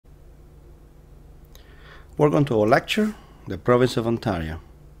Welcome to our lecture, the province of Ontario.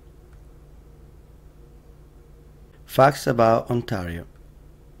 Facts about Ontario.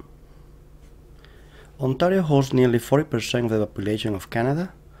 Ontario holds nearly 40% of the population of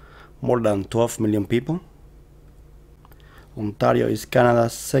Canada, more than 12 million people. Ontario is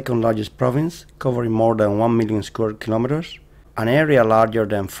Canada's second largest province, covering more than 1 million square kilometers, an area larger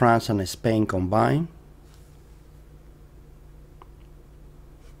than France and Spain combined.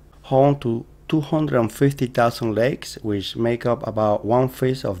 Home to 250,000 lakes, which make up about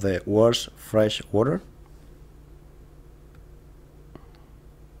 1/5 of the world's fresh water.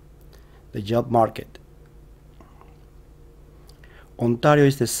 The job market. Ontario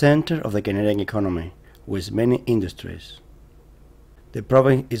is the center of the Canadian economy, with many industries. The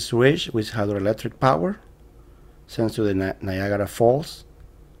province is rich with hydroelectric power, thanks to the Niagara Falls.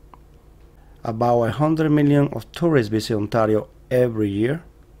 About 100 million of tourists visit Ontario every year.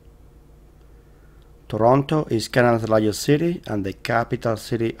 Toronto is Canada's largest city and the capital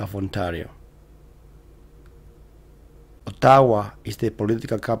city of Ontario. Ottawa is the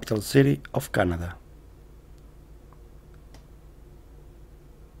political capital city of Canada.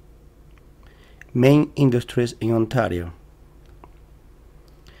 Main industries in Ontario: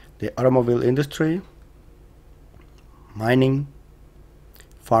 the automobile industry, mining,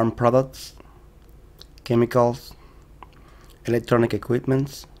 farm products, chemicals, electronic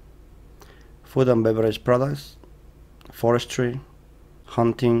equipment, food and beverage products, forestry,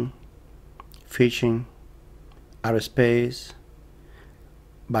 hunting, fishing, aerospace,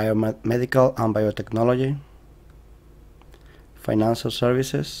 biomedical and biotechnology, financial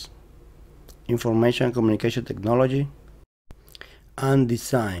services, information and communication technology, and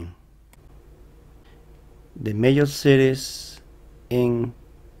design. The major cities in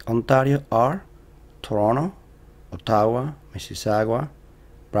Ontario are Toronto, Ottawa, Mississauga,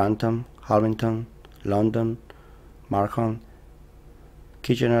 Brampton, Hamilton, London, Markham,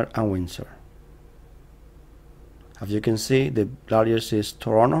 Kitchener, and Windsor. As you can see, the largest is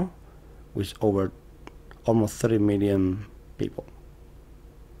Toronto, with over almost 30 million people.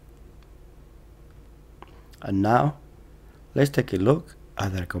 And now, let's take a look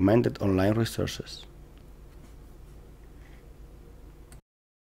at the recommended online resources.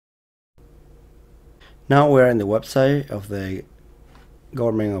 Now we are in the website of the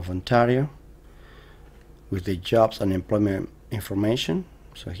Government of Ontario with the jobs and employment information.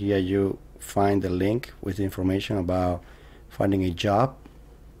 So here you find the link with information about finding a job,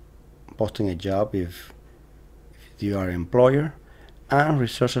 posting a job if you are an employer, and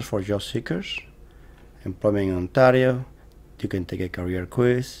resources for job seekers. Employment in Ontario, you can take a career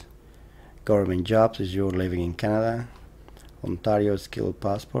quiz, government jobs if you're living in Canada, Ontario skill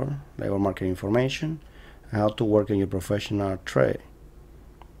passport, labor market information, and how to work in your professional trade.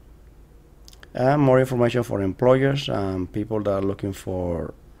 And more information for employers and people that are looking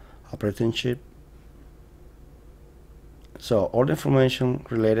for apprenticeship. So all the information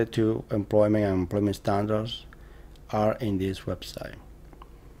related to employment and employment standards are in this website.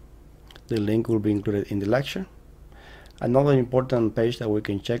 The link will be included in the lecture. Another important page that we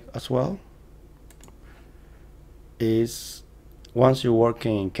can check as well is once you're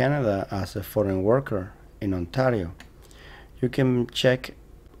working in Canada as a foreign worker in Ontario, you can check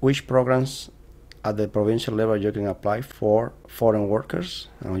which programs at the provincial level you can apply for foreign workers.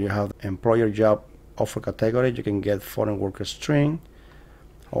 You have employer job offer category, you can get foreign worker stream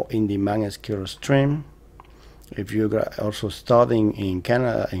or in-demand skill stream. If you're also studying in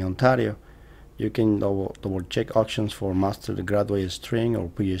Canada, in Ontario, you can double check options for master graduate stream or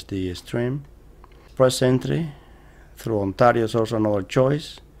PhD stream. Press entry through Ontario is also another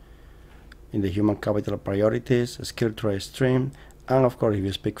choice. In the human capital priorities, skill trade stream, and of course if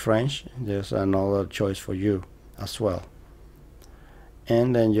you speak French, there's another choice for you as well.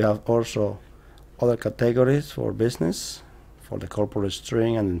 And then you have also other categories for business, for the corporate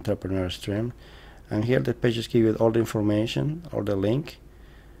stream and entrepreneur stream. And here the pages give you all the information or the link.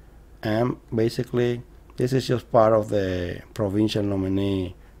 And basically this is just part of the provincial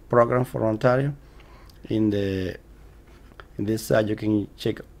nominee program for Ontario. In this side you can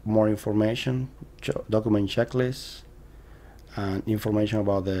check more information, document checklists, and information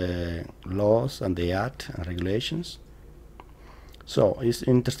about the laws and the act and regulations. So it's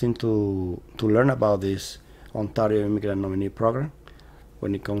interesting to learn about this Ontario Immigrant Nominee Program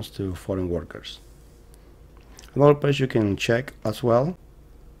when it comes to foreign workers. Another page you can check as well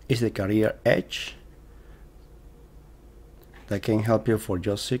is the Career Edge that can help you for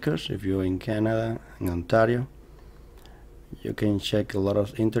job seekers. If you're in Canada, in Ontario, you can check a lot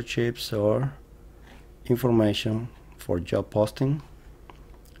of internships or information for job posting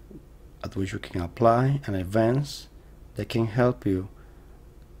at which you can apply and events that can help you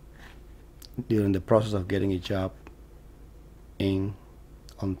during the process of getting a job in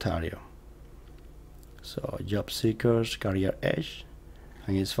Ontario. So Job Seekers Career Edge,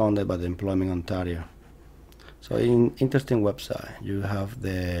 and it's funded by the Employment Ontario. So interesting website. You have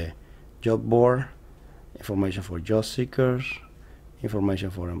the job board, information for job seekers, information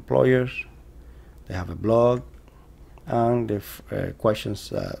for employers. They have a blog, and the questions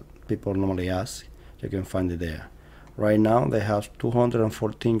that people normally ask, you can find it there. Right now they have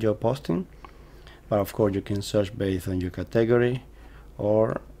 214 job postings, but of course you can search based on your category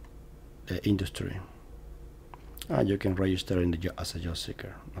or the industry, and you can register in the job as a job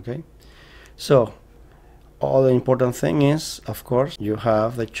seeker. Okay, so all the important thing is, of course, you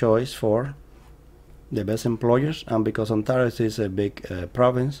have the choice for the best employers, and because Ontario is a big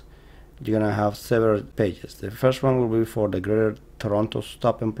province, you're gonna have several pages. The first one will be for the Greater Toronto's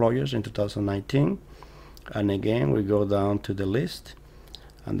top employers in 2019, and again we go down to the list,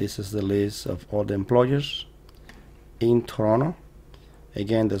 and this is the list of all the employers in Toronto.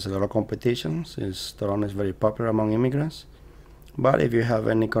 Again, there's a lot of competition since Toronto is very popular among immigrants, but if you have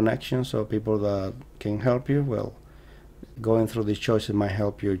any connections or people that can help you, well, going through these choices might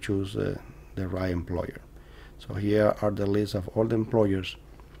help you choose the right employer. So here are the list of all the employers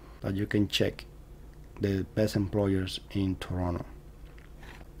that you can check, the best employers in Toronto.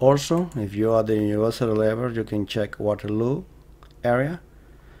 Also, if you are the university level, you can check Waterloo area,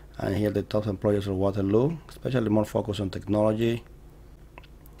 and here the top employers of Waterloo, especially more focused on technology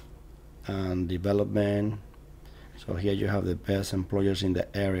and development. So here you have the best employers in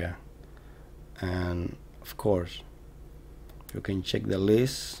the area, and of course you can check the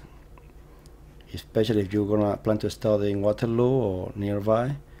list, especially if you're gonna plan to study in Waterloo or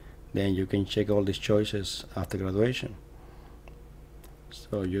nearby, then you can check all these choices after graduation,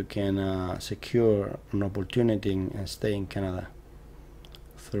 so you can secure an opportunity and stay in Canada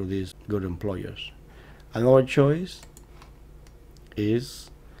through these good employers. Another choice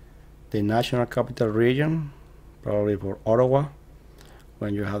is the National Capital Region, probably for Ottawa,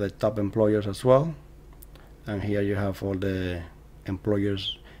 when you have the top employers as well, and here you have all the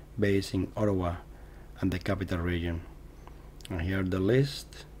employers based in Ottawa and the Capital Region. And here the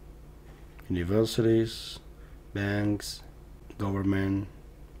list: universities, banks, government,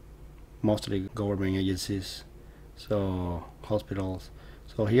 mostly government agencies, so hospitals.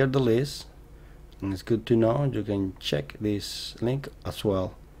 So here the list, and it's good to know you can check this link as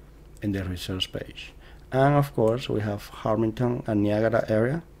well in the research page. And of course we have Hamilton and Niagara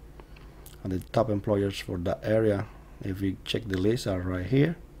area, and the top employers for that area, if you check the list, are right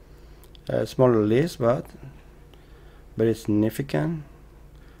here. A smaller list but very significant,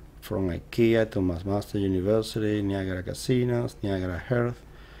 from IKEA to McMaster University, Niagara Casinos, Niagara Health,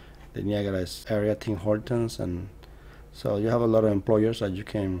 the Niagara area, Tim Hortons, and so you have a lot of employers that you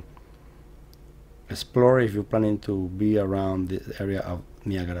can explore if you're planning to be around the area of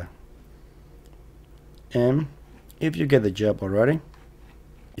Niagara. And if you get the job already,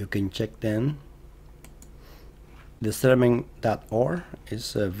 you can check then the settlement.org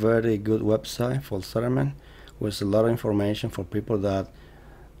is a very good website for settlement, with a lot of information for people that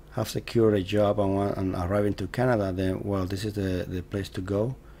have secured a job and arriving to Canada. Then, well, this is the place to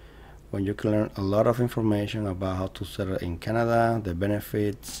go, when you can learn a lot of information about how to settle in Canada, the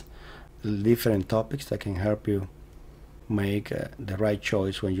benefits, different topics that can help you make the right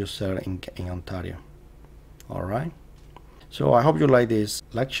choice when you settle in Ontario. All right, so I hope you like this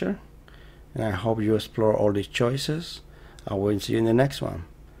lecture, and I hope you explore all these choices. I will see you in the next one.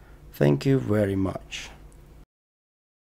 Thank you very much.